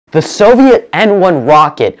The Soviet N-1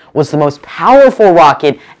 rocket was the most powerful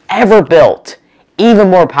rocket ever built, even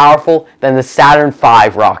more powerful than the Saturn V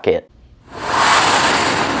rocket.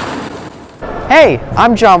 Hey,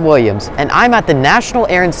 I'm John Williams, and I'm at the National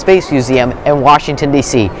Air and Space Museum in Washington,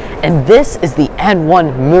 D.C., and this is the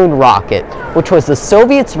N-1 moon rocket, which was the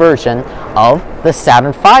Soviets' version of the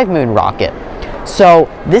Saturn V moon rocket. So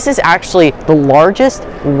this is actually the largest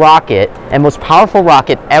rocket and most powerful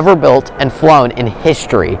rocket ever built and flown in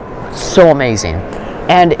history. So amazing.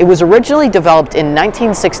 And it was originally developed in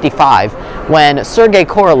 1965 when Sergei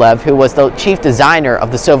Korolev, who was the chief designer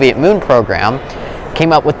of the Soviet moon program,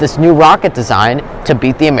 came up with this new rocket design to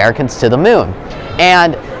beat the Americans to the moon.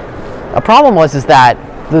 And a problem was that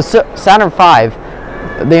the Saturn V,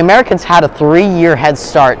 the Americans had a 3-year head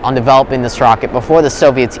start on developing this rocket before the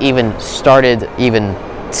Soviets even started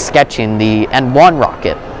sketching the N-1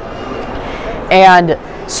 rocket. And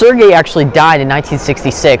Sergei actually died in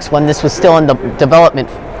 1966 when this was still in the development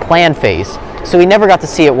plan phase. So he never got to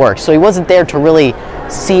see it work. So he wasn't there to really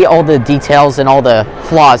see all the details and all the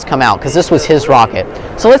flaws come out, because this was his rocket.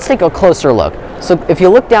 So let's take a closer look. So if you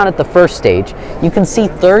look down at the first stage, you can see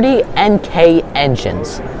 30 NK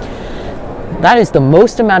engines. That is the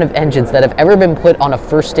most amount of engines that have ever been put on a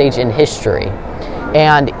first stage in history.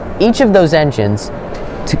 And each of those engines,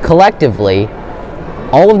 collectively,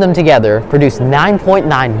 all of them together, produce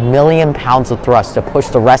 9.9 million pounds of thrust to push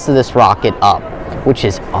the rest of this rocket up, which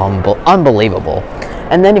is unbelievable.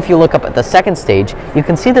 And then if you look up at the second stage, you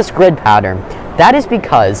can see this grid pattern. That is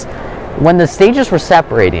because when the stages were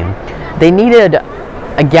separating, they needed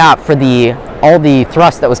a gap for all the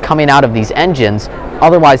thrust that was coming out of these engines.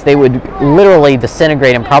 Otherwise, they would literally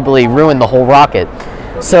disintegrate and probably ruin the whole rocket.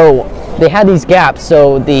 So they had these gaps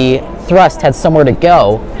so the thrust had somewhere to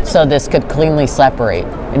go, so this could cleanly separate.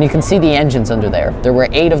 And you can see the engines under there. There were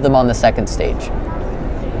 8 of them on the second stage.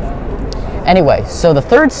 Anyway, so the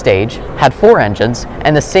third stage had 4 engines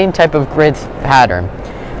and the same type of grid pattern.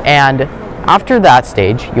 And after that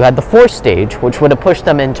stage, you had the fourth stage, which would have pushed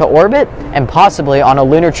them into orbit and possibly on a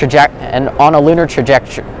lunar trajectory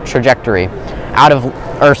out of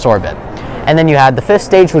Earth's orbit. And then you had the fifth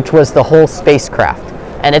stage, which was the whole spacecraft.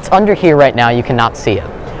 And it's under here right now, you cannot see it.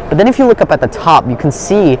 But then if you look up at the top, you can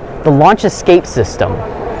see the launch escape system.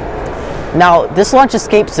 Now, this launch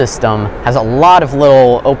escape system has a lot of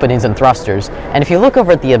little openings and thrusters. And if you look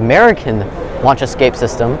over at the American launch escape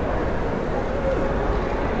system,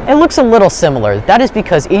 it looks a little similar. That is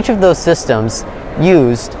because each of those systems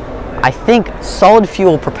used, I think, solid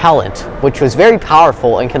fuel propellant, which was very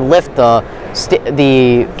powerful and can lift the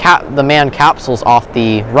manned capsules off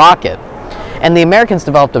the rocket. And the Americans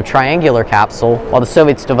developed a triangular capsule, while the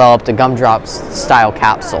Soviets developed a gumdrop style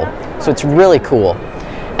capsule. So it's really cool.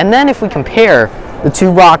 And then if we compare the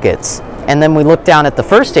 2 rockets, and then we look down at the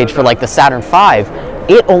first stage for like the Saturn V,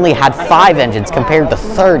 it only had 5 engines compared to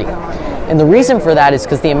 30. And the reason for that is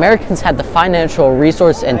because the Americans had the financial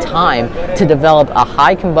resource and time to develop a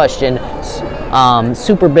high combustion,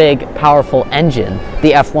 super big, powerful engine,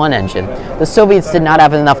 the F1 engine. The Soviets did not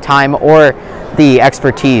have enough time or the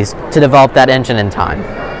expertise to develop that engine in time.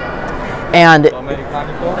 And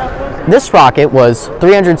this rocket was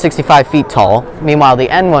 365 feet tall, meanwhile the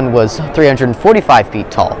N1 was 345 feet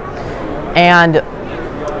tall. And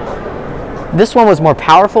this one was more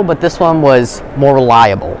powerful, but this one was more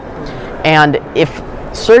reliable. And if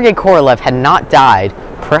Sergei Korolev had not died,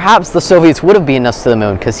 perhaps the Soviets would have beaten us to the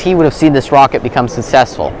moon, because he would have seen this rocket become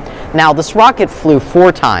successful. Now, this rocket flew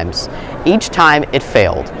 4 times. Each time it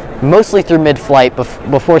failed, mostly through mid-flight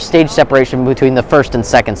before stage separation between the first and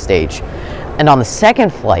second stage. And on the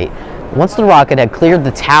second flight, once the rocket had cleared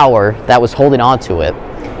the tower that was holding onto it,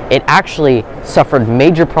 it actually suffered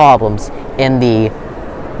major problems in the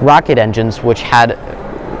rocket engines, which had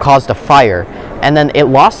caused a fire. And then it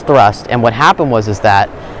lost thrust, and what happened was that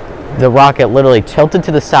the rocket literally tilted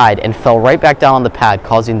to the side and fell right back down on the pad,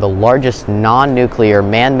 causing the largest non-nuclear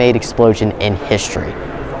man-made explosion in history.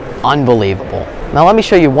 Unbelievable. Now let me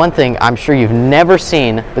show you one thing I'm sure you've never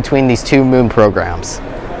seen between these 2 moon programs.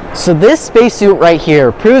 So this spacesuit right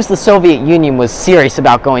here proves the Soviet Union was serious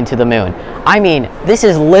about going to the moon. I mean, this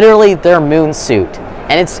is literally their moon suit.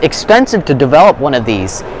 And it's expensive to develop one of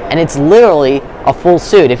these. And it's literally a full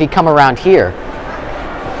suit. If you come around here,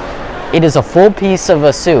 it is a full piece of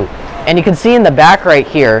a suit. And you can see in the back right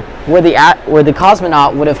here where the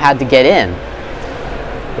cosmonaut would have had to get in.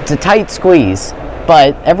 It's a tight squeeze,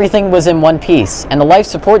 but everything was in one piece. And the life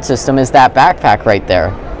support system is that backpack right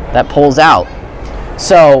there that pulls out.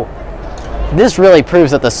 So this really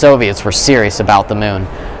proves that the Soviets were serious about the moon.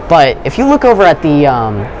 But if you look over at the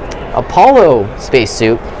Apollo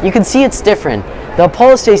spacesuit, you can see it's different. The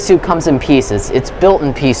Apollo spacesuit comes in pieces. It's built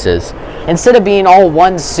in pieces. Instead of being all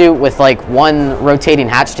one suit with like one rotating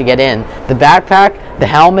hatch to get in, the backpack, the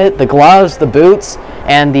helmet, the gloves, the boots,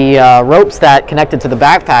 and the ropes that connected to the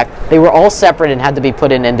backpack, they were all separate and had to be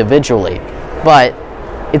put in individually. But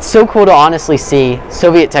it's so cool to honestly see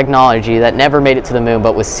Soviet technology that never made it to the moon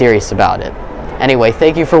but was serious about it. Anyway,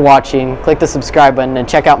 thank you for watching. Click the subscribe button and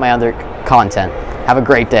check out my other content. Have a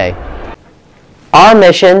great day. Our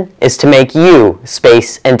mission is to make you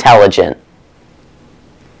space intelligent.